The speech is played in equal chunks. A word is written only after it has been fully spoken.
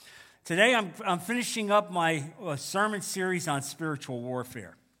Today I'm finishing up my sermon series on spiritual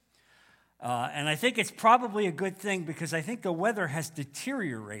warfare. And I think it's probably a good thing because I think the weather has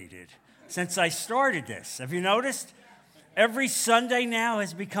deteriorated since I started this. Have you noticed? Every Sunday now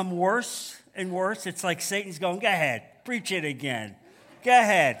has become worse and worse. It's like Satan's going, go ahead, preach it again. Go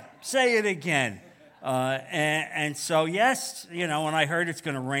ahead, say it again. And so, yes, when I heard it's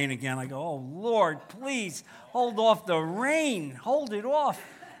going to rain again, I go, oh, Lord, please hold off the rain. Hold it off.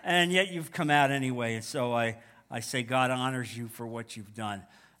 And yet you've come out anyway. And so I say God honors you for what you've done.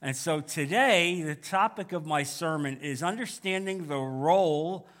 And so today, the topic of my sermon is understanding the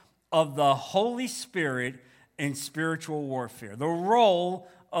role of the Holy Spirit in spiritual warfare. The role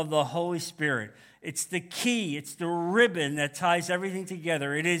of the Holy Spirit. It's the key. It's the ribbon that ties everything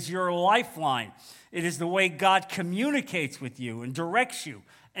together. It is your lifeline. It is the way God communicates with you and directs you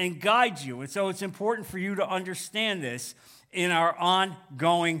and guides you. And so it's important for you to understand this in our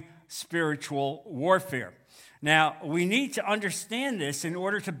ongoing spiritual warfare. Now, we need to understand this in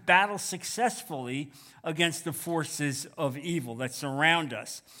order to battle successfully against the forces of evil that surround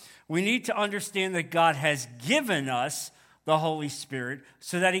us. We need to understand that God has given us the Holy Spirit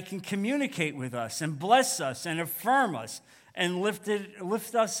so that he can communicate with us and bless us and affirm us and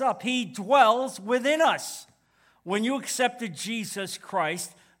lift us up. He dwells within us. When you accepted Jesus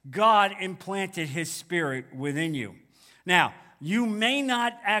Christ, God implanted his Spirit within you. Now, you may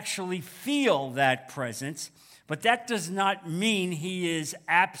not actually feel that presence, but that does not mean he is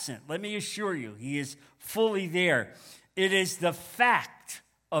absent. Let me assure you, he is fully there. It is the fact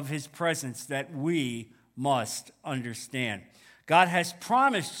of his presence that we must understand. God has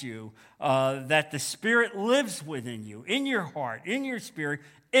promised you that the Spirit lives within you, in your heart, in your spirit,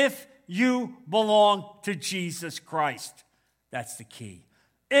 if you belong to Jesus Christ. That's the key.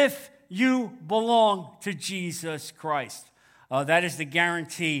 If you belong to Jesus Christ. That is the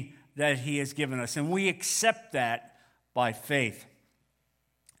guarantee that he has given us, and we accept that by faith.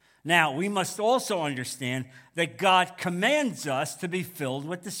 Now, we must also understand that God commands us to be filled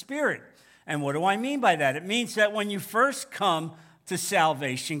with the Spirit. And what do I mean by that? It means that when you first come to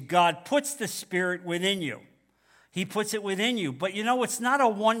salvation, God puts the Spirit within you. He puts it within you. But it's not a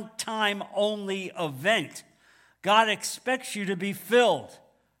one-time only event. God expects you to be filled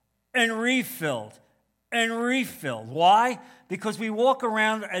and refilled and refilled. Why? Because we walk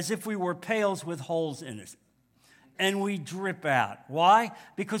around as if we were pails with holes in it. And we drip out. Why?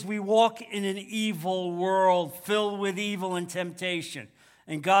 Because we walk in an evil world filled with evil and temptation.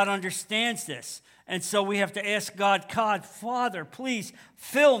 And God understands this. And so we have to ask God, Father, please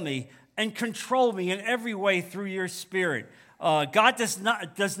fill me and control me in every way through your Spirit. God does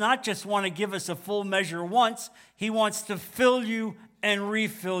not just want to give us a full measure once. He wants to fill you and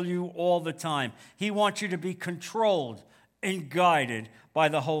refill you all the time. He wants you to be controlled and guided by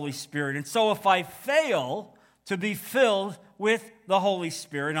the Holy Spirit. And so if I fail to be filled with the Holy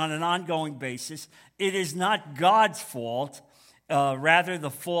Spirit on an ongoing basis, it is not God's fault. Rather,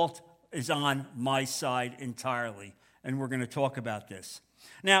 the fault is on my side entirely. And we're going to talk about this.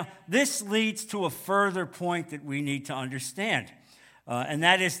 Now, this leads to a further point that we need to understand. And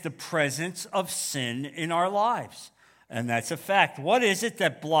that is the presence of sin in our lives. And that's a fact. What is it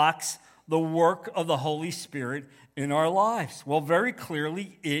that blocks the work of the Holy Spirit in our lives? Well, very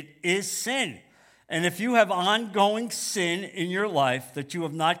clearly, it is sin. And if you have ongoing sin in your life that you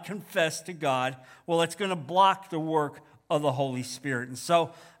have not confessed to God, well, it's going to block the work of the Holy Spirit. And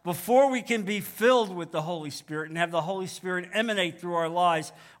so before we can be filled with the Holy Spirit and have the Holy Spirit emanate through our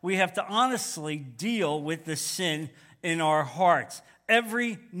lives, we have to honestly deal with the sin in our hearts.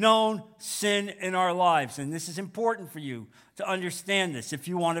 Every known sin in our lives. And this is important for you to understand this if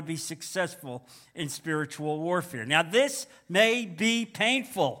you want to be successful in spiritual warfare. Now, this may be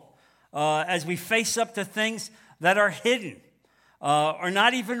painful as we face up to things that are hidden or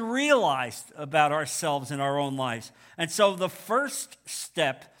not even realized about ourselves in our own lives. And so the first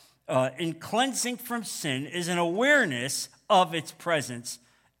step in cleansing from sin is an awareness of its presence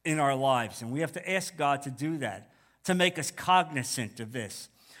in our lives. And we have to ask God to do that, to make us cognizant of this.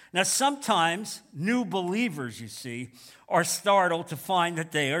 Now, sometimes new believers, you see, are startled to find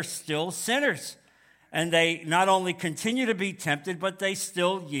that they are still sinners. And they not only continue to be tempted, but they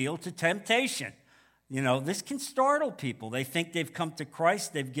still yield to temptation. This can startle people. They think they've come to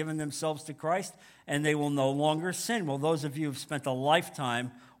Christ, they've given themselves to Christ, and they will no longer sin. Well, those of you who've spent a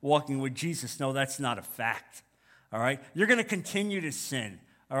lifetime walking with Jesus know that's not a fact. All right? You're going to continue to sin,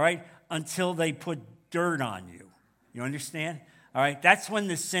 all right, until they put dirt on you. You understand? All right, that's when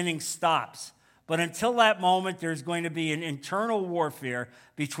the sinning stops. But until that moment, there's going to be an internal warfare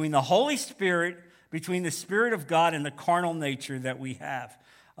between the Holy Spirit, between the Spirit of God and the carnal nature that we have.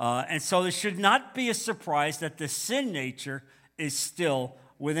 And so it should not be a surprise that the sin nature is still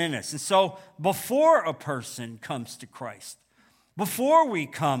within us. And so before a person comes to Christ, before we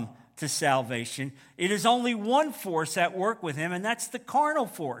come to salvation, it is only one force at work with him, and that's the carnal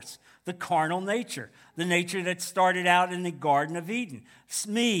force, the carnal nature, the nature that started out in the Garden of Eden. It's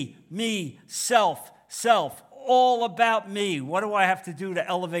me, self, all about me. What do I have to do to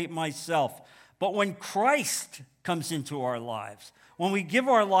elevate myself? But when Christ comes into our lives, when we give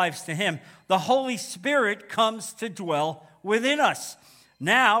our lives to him, the Holy Spirit comes to dwell within us.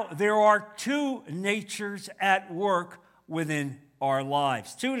 Now, there are two natures at work within our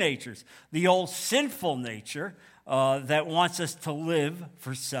lives. Two natures. The old sinful nature that wants us to live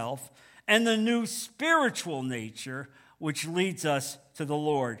for self, and the new spiritual nature which leads us to the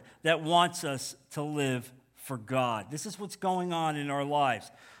Lord, that wants us to live for God. This is what's going on in our lives.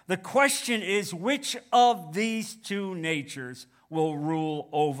 The question is, which of these two natures will rule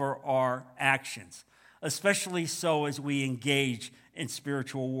over our actions, especially so as we engage in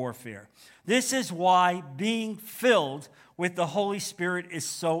spiritual warfare? This is why being filled with the Holy Spirit is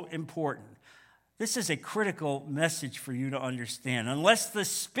so important. This is a critical message for you to understand. Unless the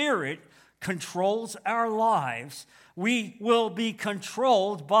Spirit controls our lives, we will be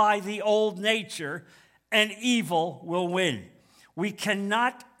controlled by the old nature, and evil will win. We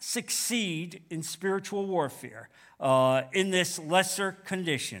cannot succeed in spiritual warfare in this lesser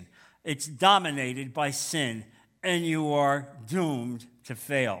condition. It's dominated by sin, and you are doomed to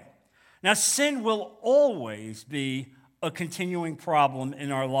fail. Now, sin will always be a continuing problem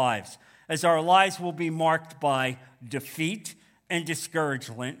in our lives, as our lives will be marked by defeat and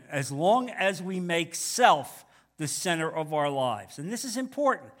discouragement as long as we make self the center of our lives. And this is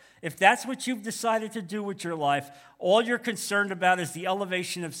important. If that's what you've decided to do with your life, all you're concerned about is the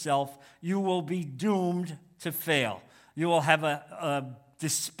elevation of self, you will be doomed to fail. You will have a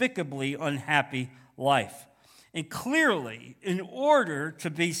despicably unhappy life. And clearly, in order to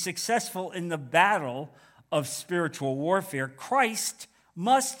be successful in the battle of spiritual warfare, Christ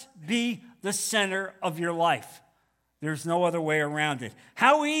must be the center of your life. There's no other way around it.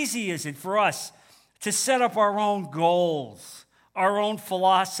 How easy is it for us to set up our own goals, our own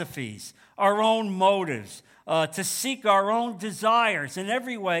philosophies, our own motives, to seek our own desires in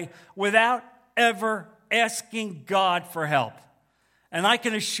every way without ever asking God for help? And I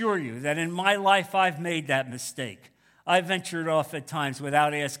can assure you that in my life, I've made that mistake. I ventured off at times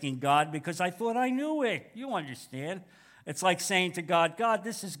without asking God because I thought I knew it. You understand. It's like saying to God, God,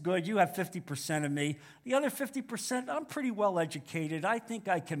 this is good. You have 50% of me. The other 50%, I'm pretty well educated. I think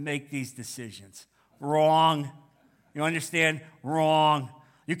I can make these decisions. Wrong. You understand? Wrong.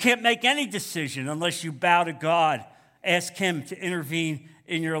 You can't make any decision unless you bow to God. Ask him to intervene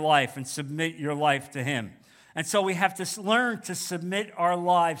in your life and submit your life to him. And so we have to learn to submit our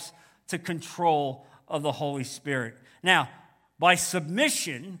lives to control of the Holy Spirit. Now, by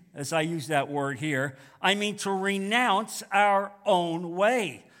submission, as I use that word here, I mean to renounce our own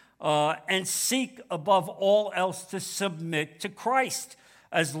way and seek above all else to submit to Christ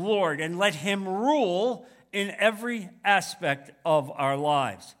as Lord and let him rule in every aspect of our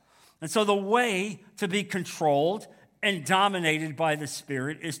lives. And so the way to be controlled and dominated by the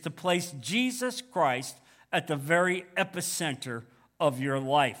Spirit is to place Jesus Christ at the very epicenter of your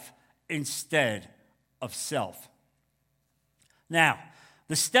life instead of self. Now,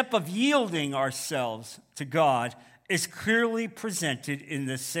 the step of yielding ourselves to God is clearly presented in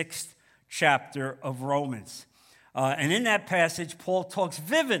the 6th chapter of Romans. And in that passage, Paul talks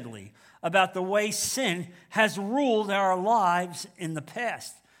vividly about the way sin has ruled our lives in the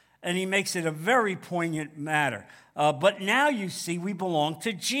past. And he makes it a very poignant matter. But now you see we belong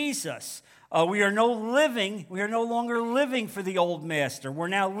to Jesus. We are no longer living for the old master. We're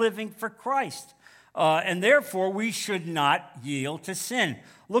now living for Christ. And therefore, we should not yield to sin.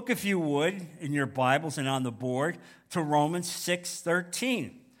 Look, if you would, in your Bibles and on the board, to Romans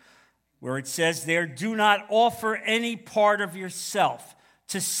 6:13, where it says there, do not offer any part of yourself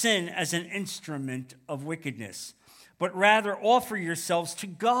to sin as an instrument of wickedness, but rather offer yourselves to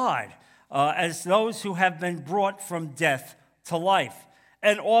God as those who have been brought from death to life,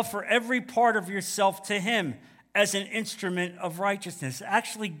 and offer every part of yourself to him as an instrument of righteousness,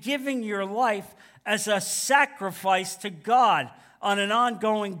 actually giving your life as a sacrifice to God on an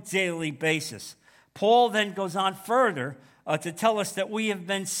ongoing daily basis. Paul then goes on further to tell us that we have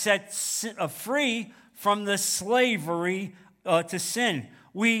been set free from the slavery to sin.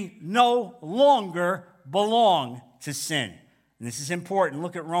 We no longer belong to sin. And this is important.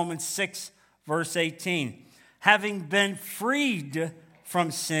 Look at Romans 6, verse 18. Having been freed from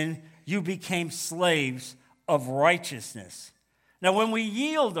sin, you became slaves of righteousness. Now, when we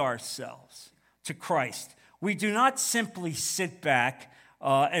yield ourselves to Christ, we do not simply sit back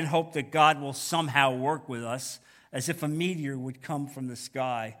and hope that God will somehow work with us as if a meteor would come from the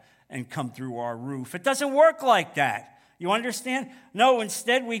sky and come through our roof. It doesn't work like that. You understand? No,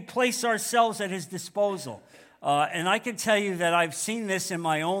 instead we place ourselves at his disposal. And I can tell you that I've seen this in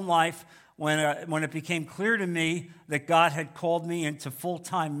my own life when it became clear to me that God had called me into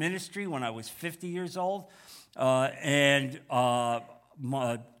full-time ministry when I was 50 years old. Gary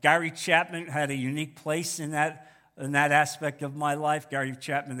Chapman had a unique place in that aspect of my life. Gary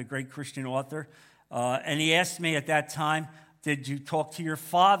Chapman, the great Christian author. And he asked me at that time, did you talk to your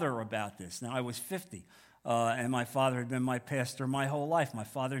father about this? Now, I was 50, and my father had been my pastor my whole life. My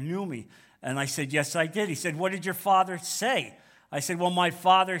father knew me. And I said, yes, I did. He said, what did your father say? I said, well, my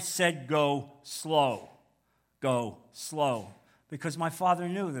father said, go slow. Go slow. Because my father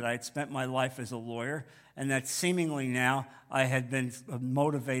knew that I had spent my life as a lawyer, and that seemingly now I had been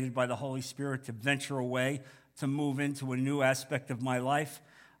motivated by the Holy Spirit to venture away, to move into a new aspect of my life.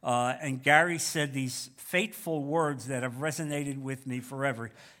 And Gary said these fateful words that have resonated with me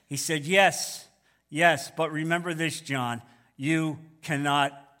forever. He said, yes, but remember this, John, you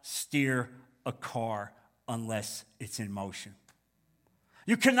cannot steer a car unless it's in motion.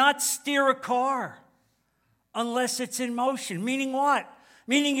 You cannot steer a car unless it's in motion. Meaning what?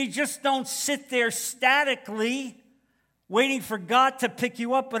 Meaning you just don't sit there statically waiting for God to pick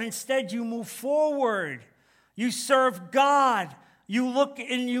you up, but instead you move forward. You serve God. You look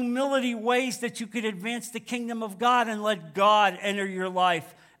in humility ways that you could advance the kingdom of God and let God enter your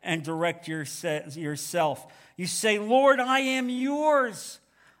life and direct yourself. You say, Lord, I am yours.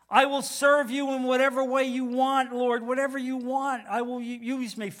 I will serve you in whatever way you want, Lord. Whatever you want, I will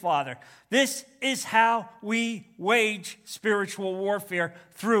use me, Father. This is how we wage spiritual warfare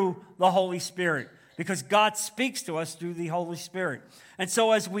through the Holy Spirit, because God speaks to us through the Holy Spirit. And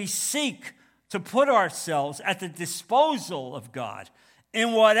so as we seek to put ourselves at the disposal of God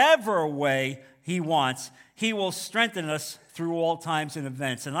in whatever way he wants, he will strengthen us through all times and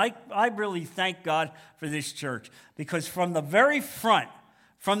events. And I really thank God for this church, because from the very front,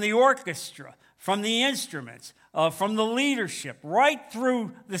 from the orchestra, from the instruments, from the leadership, right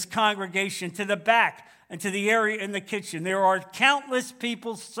through this congregation to the back and to the area in the kitchen, there are countless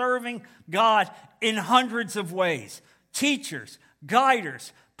people serving God in hundreds of ways. Teachers,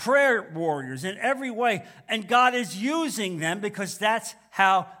 guiders, prayer warriors in every way. And God is using them because that's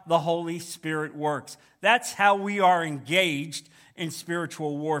how the Holy Spirit works. That's how we are engaged in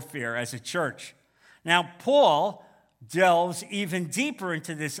spiritual warfare as a church. Now, Paul delves even deeper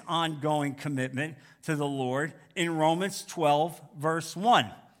into this ongoing commitment to the Lord in Romans 12, verse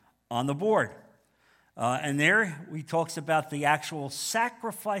 1 on the board. And there he talks about the actual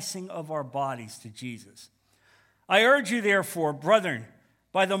sacrificing of our bodies to Jesus. I urge you, therefore, brethren,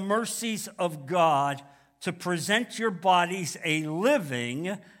 by the mercies of God, to present your bodies a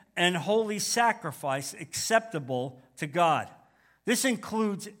living and holy sacrifice acceptable to God. This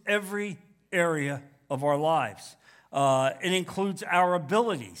includes every area of our lives. It includes our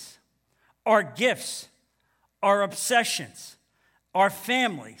abilities, our gifts, our obsessions, our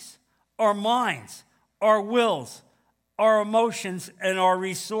families, our minds, our wills, our emotions, and our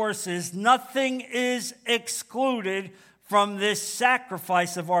resources. Nothing is excluded from this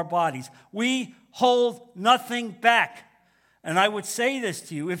sacrifice of our bodies. We hold nothing back. And I would say this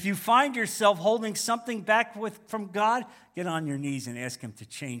to you, if you find yourself holding something back from God, get on your knees and ask him to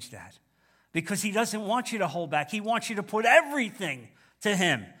change that. Because he doesn't want you to hold back. He wants you to put everything to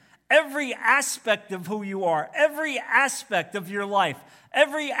him. Every aspect of who you are, every aspect of your life,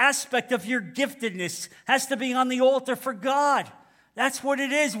 every aspect of your giftedness has to be on the altar for God. That's what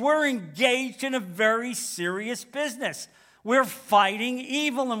it is. We're engaged in a very serious business. We're fighting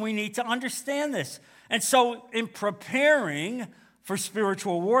evil, and we need to understand this. And so in preparing for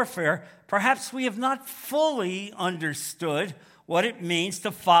spiritual warfare, perhaps we have not fully understood what it means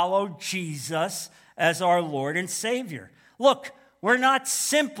to follow Jesus as our Lord and Savior. Look, we're not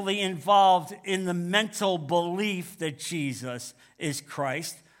simply involved in the mental belief that Jesus is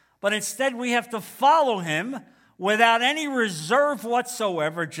Christ, but instead we have to follow him without any reserve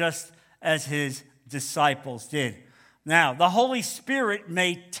whatsoever, just as his disciples did. Now, the Holy Spirit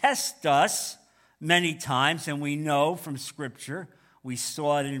may test us many times, and we know from Scripture, we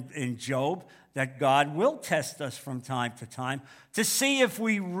saw it in Job, that God will test us from time to time to see if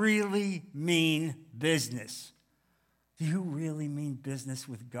we really mean business. Do you really mean business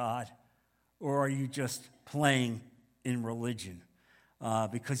with God? Or are you just playing in religion?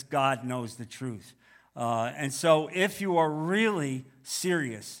 Because God knows the truth. And so if you are really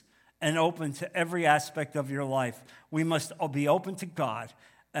serious and open to every aspect of your life. We must be open to God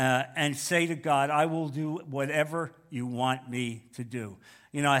and say to God, I will do whatever you want me to do.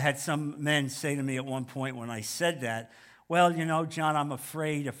 You know, I had some men say to me at one point when I said that, well, you know, John, I'm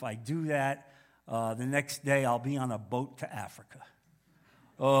afraid if I do that, the next day I'll be on a boat to Africa.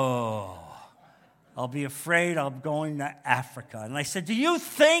 Oh, I'll be afraid I'm going to Africa. And I said, do you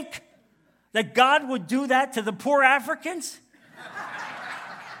think that God would do that to the poor Africans?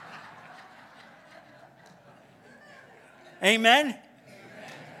 Amen?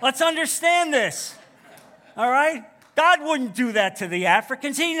 Let's understand this. All right? God wouldn't do that to the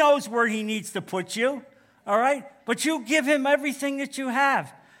Africans. He knows where he needs to put you. All right? But you give him everything that you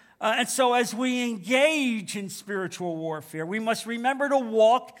have. And so as we engage in spiritual warfare, we must remember to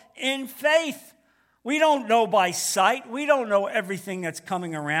walk in faith. We don't know by sight. We don't know everything that's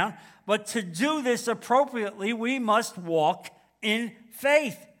coming around. But to do this appropriately, we must walk in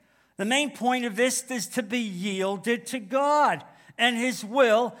faith. The main point of this is to be yielded to God and his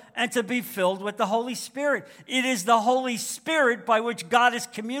will and to be filled with the Holy Spirit. It is the Holy Spirit by which God is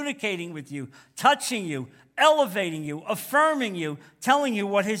communicating with you, touching you, elevating you, affirming you, telling you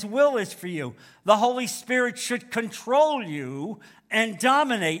what his will is for you. The Holy Spirit should control you and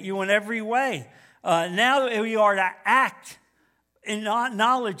dominate you in every way. Now we are to act in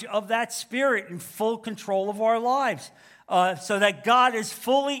knowledge of that Spirit in full control of our lives, so that God is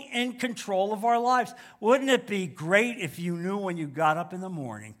fully in control of our lives. Wouldn't it be great if you knew when you got up in the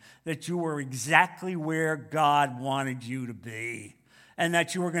morning that you were exactly where God wanted you to be, and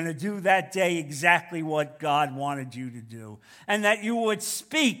that you were going to do that day exactly what God wanted you to do, and that you would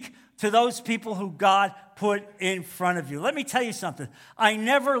speak to those people who God put in front of you? Let me tell you something. I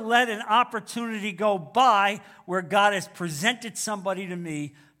never let an opportunity go by where God has presented somebody to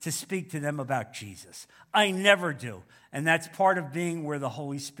me to speak to them about Jesus. I never do. And that's part of being where the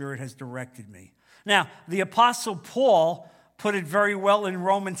Holy Spirit has directed me. Now, the Apostle Paul put it very well in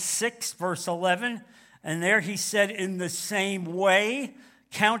Romans 6, verse 11. And there he said, in the same way,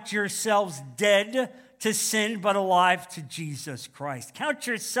 count yourselves dead to sin, but alive to Jesus Christ. Count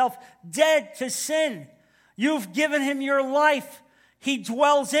yourself dead to sin. You've given him your life. He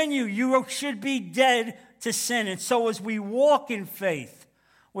dwells in you. You should be dead to sin. And so as we walk in faith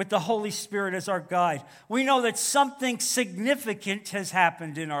with the Holy Spirit as our guide, we know that something significant has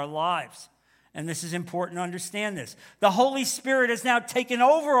happened in our lives. And this is important to understand this. The Holy Spirit has now taken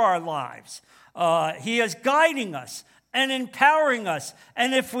over our lives. He is guiding us and empowering us.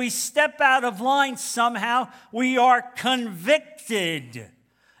 And if we step out of line somehow, we are convicted.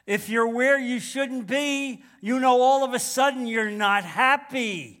 If you're where you shouldn't be, you know all of a sudden you're not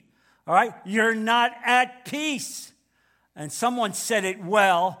happy. All right? You're not at peace. And someone said it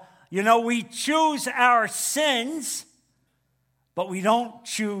well, you know, we choose our sins, but we don't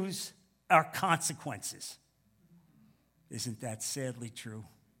choose our consequences. Isn't that sadly true?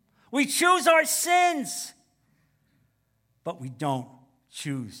 We choose our sins, but we don't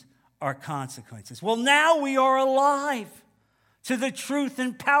choose our consequences. Well, now we are alive to the truth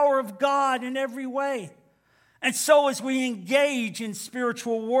and power of God in every way. And so as we engage in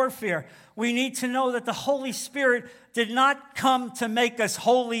spiritual warfare, we need to know that the Holy Spirit did not come to make us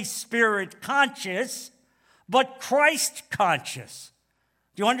Holy Spirit conscious, but Christ conscious.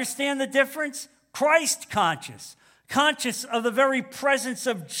 Do you understand the difference? Christ conscious. Conscious of the very presence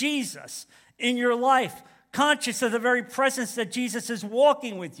of Jesus in your life. Conscious of the very presence that Jesus is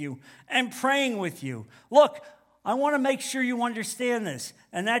walking with you and praying with you. Look, I want to make sure you understand this,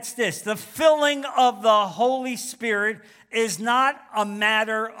 and that's this. The filling of the Holy Spirit is not a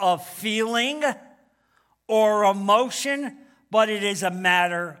matter of feeling or emotion, but it is a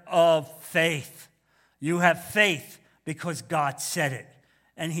matter of faith. You have faith because God said it,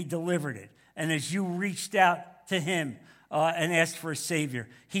 and he delivered it. And as you reached out to him and asked for a Savior,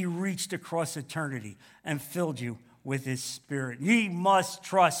 he reached across eternity and filled you with his Spirit. Ye must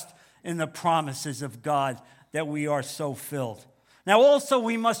trust in the promises of God that we are so filled. Now also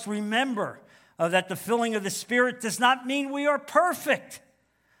we must remember that the filling of the Spirit does not mean we are perfect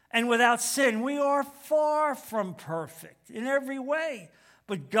and without sin. We are far from perfect in every way.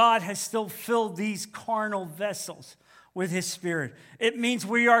 But God has still filled these carnal vessels with his Spirit. It means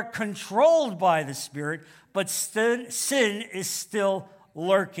we are controlled by the Spirit, but sin is still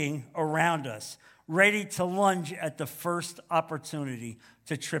lurking around us, ready to lunge at the first opportunity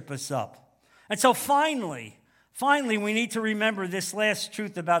to trip us up. And so finally, we need to remember this last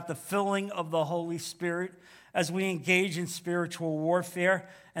truth about the filling of the Holy Spirit as we engage in spiritual warfare,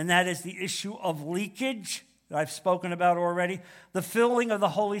 and that is the issue of leakage that I've spoken about already. The filling of the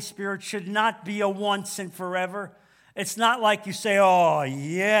Holy Spirit should not be a once and forever, It's not like you say, oh,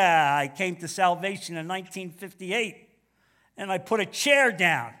 yeah, I came to salvation in 1958, and I put a chair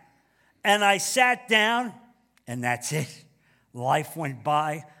down, and I sat down, and that's it. Life went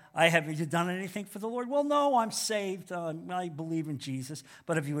by. Have you done anything for the Lord? Well, no, I'm saved. I believe in Jesus.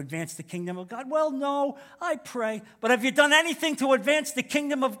 But have you advanced the kingdom of God? Well, no, I pray. But have you done anything to advance the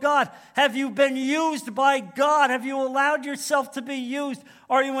kingdom of God? Have you been used by God? Have you allowed yourself to be used?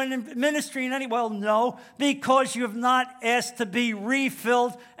 Are you in ministry in any? Well, no, because you have not asked to be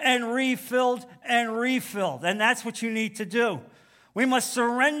refilled and refilled and refilled. And that's what you need to do. We must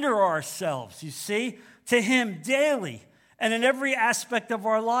surrender ourselves, you see, to Him daily. And in every aspect of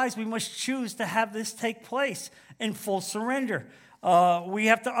our lives, we must choose to have this take place in full surrender. We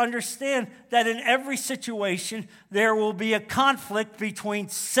have to understand that in every situation, there will be a conflict between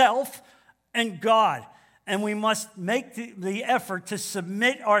self and God. And we must make the effort to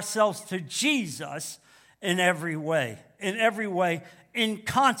submit ourselves to Jesus in every way, in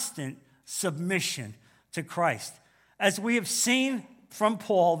constant submission to Christ. As we have seen from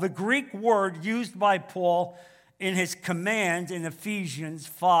Paul, the Greek word used by Paul in his command in Ephesians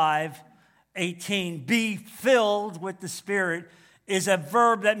 5:18, be filled with the Spirit, is a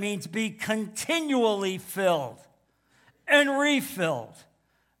verb that means be continually filled and refilled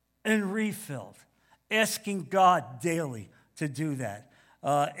and refilled, asking God daily to do that.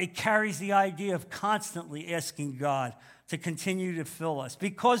 It carries the idea of constantly asking God to continue to fill us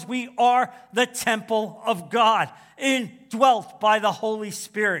because we are the temple of God, indwelt by the Holy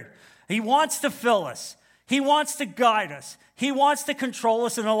Spirit. He wants to fill us. He wants to guide us. He wants to control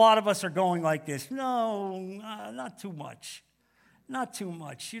us, and a lot of us are going like this. No, not too much. Not too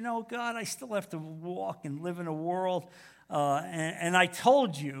much. You know, God, I still have to walk and live in a world. And I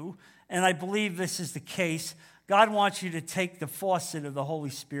told you, and I believe this is the case, God wants you to take the faucet of the Holy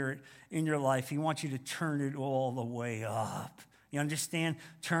Spirit in your life. He wants you to turn it all the way up. You understand?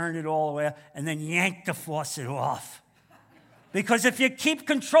 Turn it all the way up, and then yank the faucet off. Because if you keep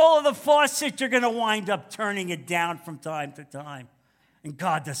control of the faucet, you're going to wind up turning it down from time to time. And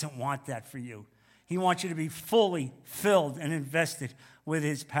God doesn't want that for you. He wants you to be fully filled and invested with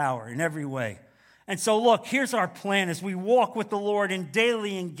His power in every way. And so look, here's our plan as we walk with the Lord and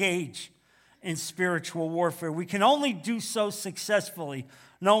daily engage in spiritual warfare. We can only do so successfully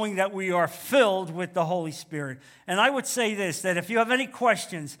knowing that we are filled with the Holy Spirit. And I would say this, that if you have any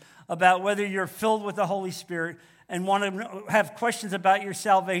questions about whether you're filled with the Holy Spirit, and want to have questions about your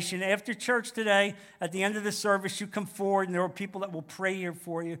salvation, after church today, at the end of the service, you come forward, and there are people that will pray here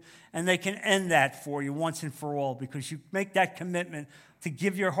for you, and they can end that for you once and for all, because you make that commitment to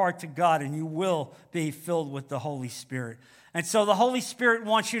give your heart to God, and you will be filled with the Holy Spirit. And so the Holy Spirit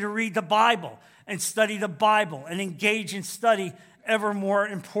wants you to read the Bible and study the Bible and engage in study ever more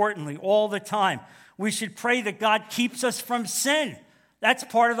importantly, all the time. We should pray that God keeps us from sin. That's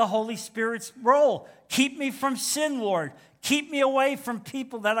part of the Holy Spirit's role. Keep me from sin, Lord. Keep me away from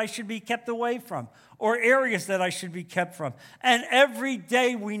people that I should be kept away from, or areas that I should be kept from. And every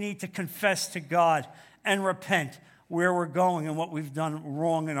day we need to confess to God and repent where we're going and what we've done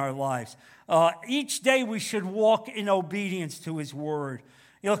wrong in our lives. Each day we should walk in obedience to His word.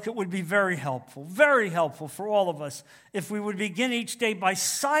 Look, it would be very helpful for all of us if we would begin each day by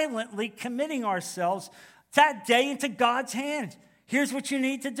silently committing ourselves that day into God's hand. Here's what you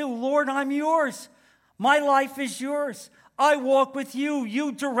need to do. Lord, I'm yours. My life is yours. I walk with you.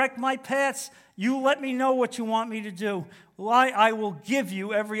 You direct my paths. You let me know what you want me to do. I will give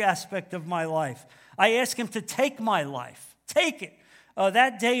you every aspect of my life. I ask Him to take my life. Take it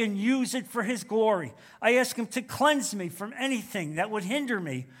that day and use it for His glory. I ask Him to cleanse me from anything that would hinder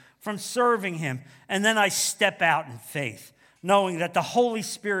me from serving Him. And then I step out in faith, knowing that the Holy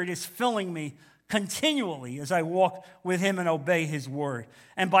Spirit is filling me continually as I walk with Him and obey His word.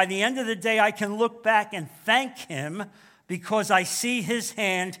 And by the end of the day, I can look back and thank Him because I see His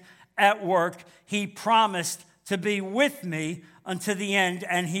hand at work. He promised to be with me unto the end,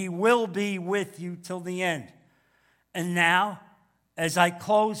 and He will be with you till the end. And now, as I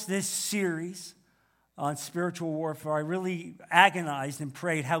close this series on spiritual warfare, I really agonized and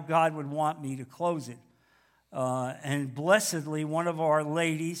prayed how God would want me to close it. And blessedly, one of our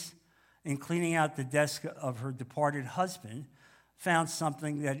ladies, in cleaning out the desk of her departed husband, found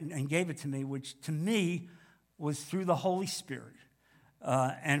something and gave it to me, which to me was through the Holy Spirit.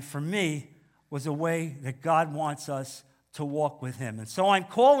 And for me, was a way that God wants us to walk with Him. And so I'm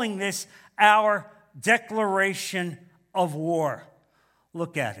calling this our declaration of war.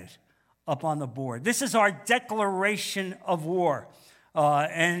 Look at it up on the board. This is our declaration of war.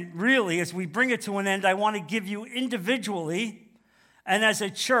 And really, as we bring it to an end, I want to give you individually and as a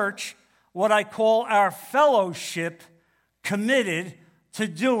church what I call our fellowship, committed to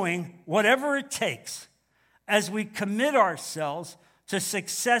doing whatever it takes as we commit ourselves to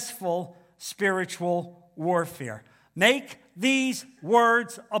successful spiritual warfare. Make these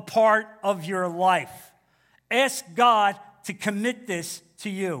words a part of your life. Ask God to commit this to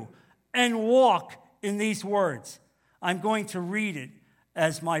you and walk in these words. I'm going to read it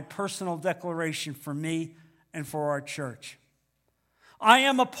as my personal declaration for me and for our church. I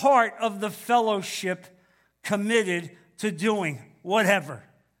am a part of the fellowship committed to doing whatever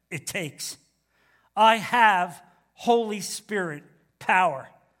it takes. I have Holy Spirit power.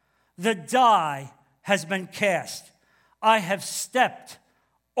 The die has been cast. I have stepped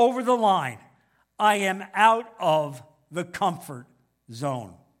over the line. I am out of the comfort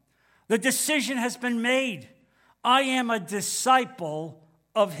zone. The decision has been made. I am a disciple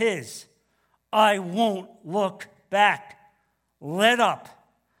of His. I won't look back, let up,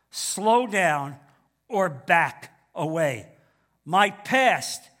 slow down, or back away. My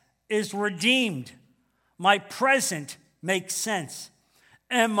past is redeemed. My present makes sense.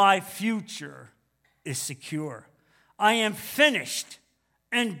 And my future is secure. I am finished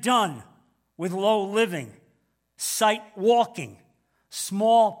and done with low living, sight walking,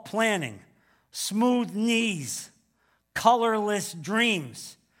 small planning, smooth knees, colorless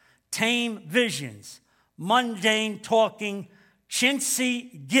dreams, tame visions, mundane talking,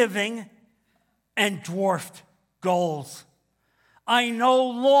 chintzy giving, and dwarfed goals. I no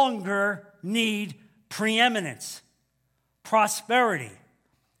longer need preeminence, prosperity,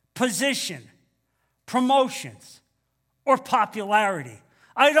 position, promotions, or popularity.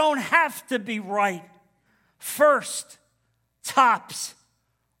 I don't have to be right, first, tops,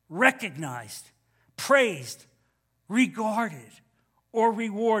 recognized, praised, regarded, or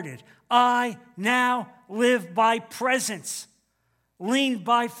rewarded. I now live by presence, lean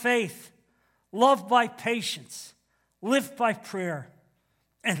by faith, love by patience, live by prayer,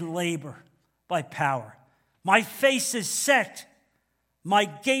 and labor by power. My face is set. My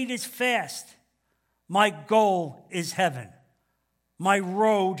gait is fast. My goal is heaven. My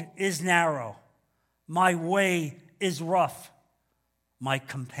road is narrow. My way is rough. My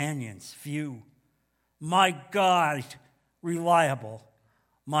companions few. My God reliable.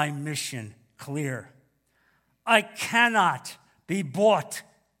 My mission clear. I cannot be bought,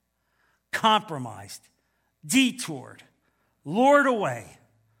 compromised, detoured, lured away,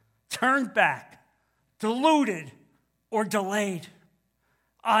 turned back, deluded, or delayed.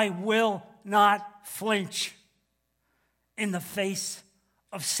 I will not flinch in the face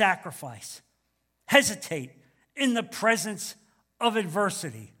of sacrifice, hesitate in the presence of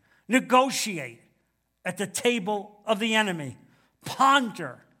adversity, negotiate at the table of the enemy,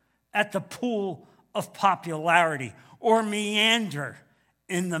 ponder at the pool of popularity, or meander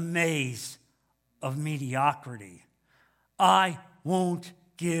in the maze of mediocrity. I won't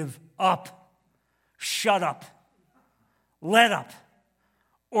give up, shut up, let up,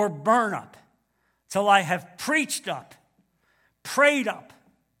 or burn up till I have preached up, prayed up,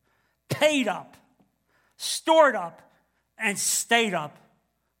 paid up, stored up, and stayed up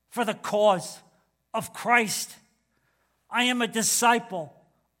for the cause of Christ. I am a disciple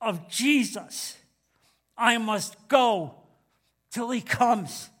of Jesus. I must go till He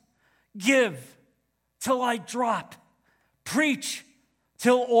comes, give till I drop, preach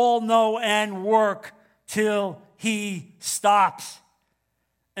till all know, and work till He stops.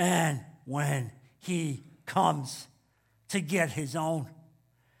 And when He comes to get His own,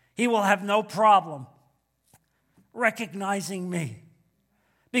 He will have no problem recognizing me,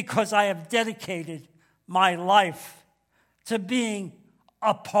 because I have dedicated my life to being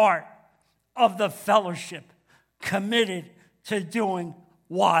a part of the fellowship, committed to doing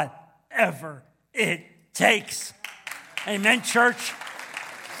whatever it takes. Amen, church.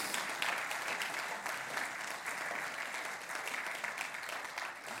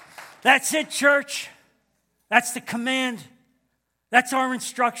 That's it, church. That's the command. That's our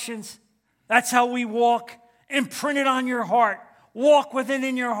instructions. That's how we walk. Imprint it on your heart. Walk with it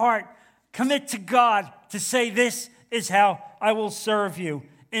in your heart. Commit to God to say, this is how I will serve you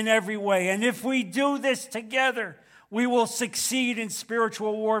in every way. And if we do this together, we will succeed in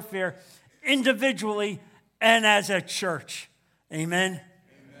spiritual warfare individually and as a church. Amen? Amen.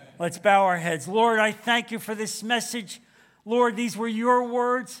 Let's bow our heads. Lord, I thank you for this message. Lord, these were your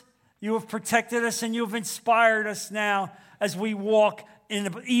words. You have protected us and you have inspired us now as we walk in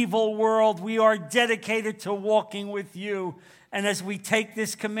an evil world. We are dedicated to walking with you. And as we take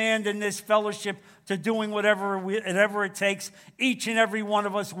this command and this fellowship to doing whatever it takes, each and every one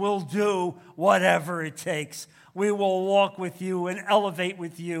of us will do whatever it takes. We will walk with you and elevate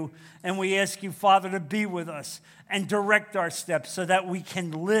with you. And we ask you, Father, to be with us and direct our steps so that we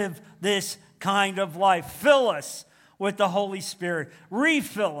can live this kind of life. Fill us with the Holy Spirit.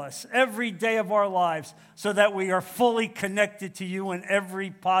 Refill us every day of our lives so that we are fully connected to you in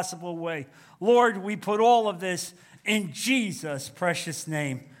every possible way. Lord, we put all of this in Jesus' precious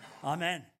name. Amen.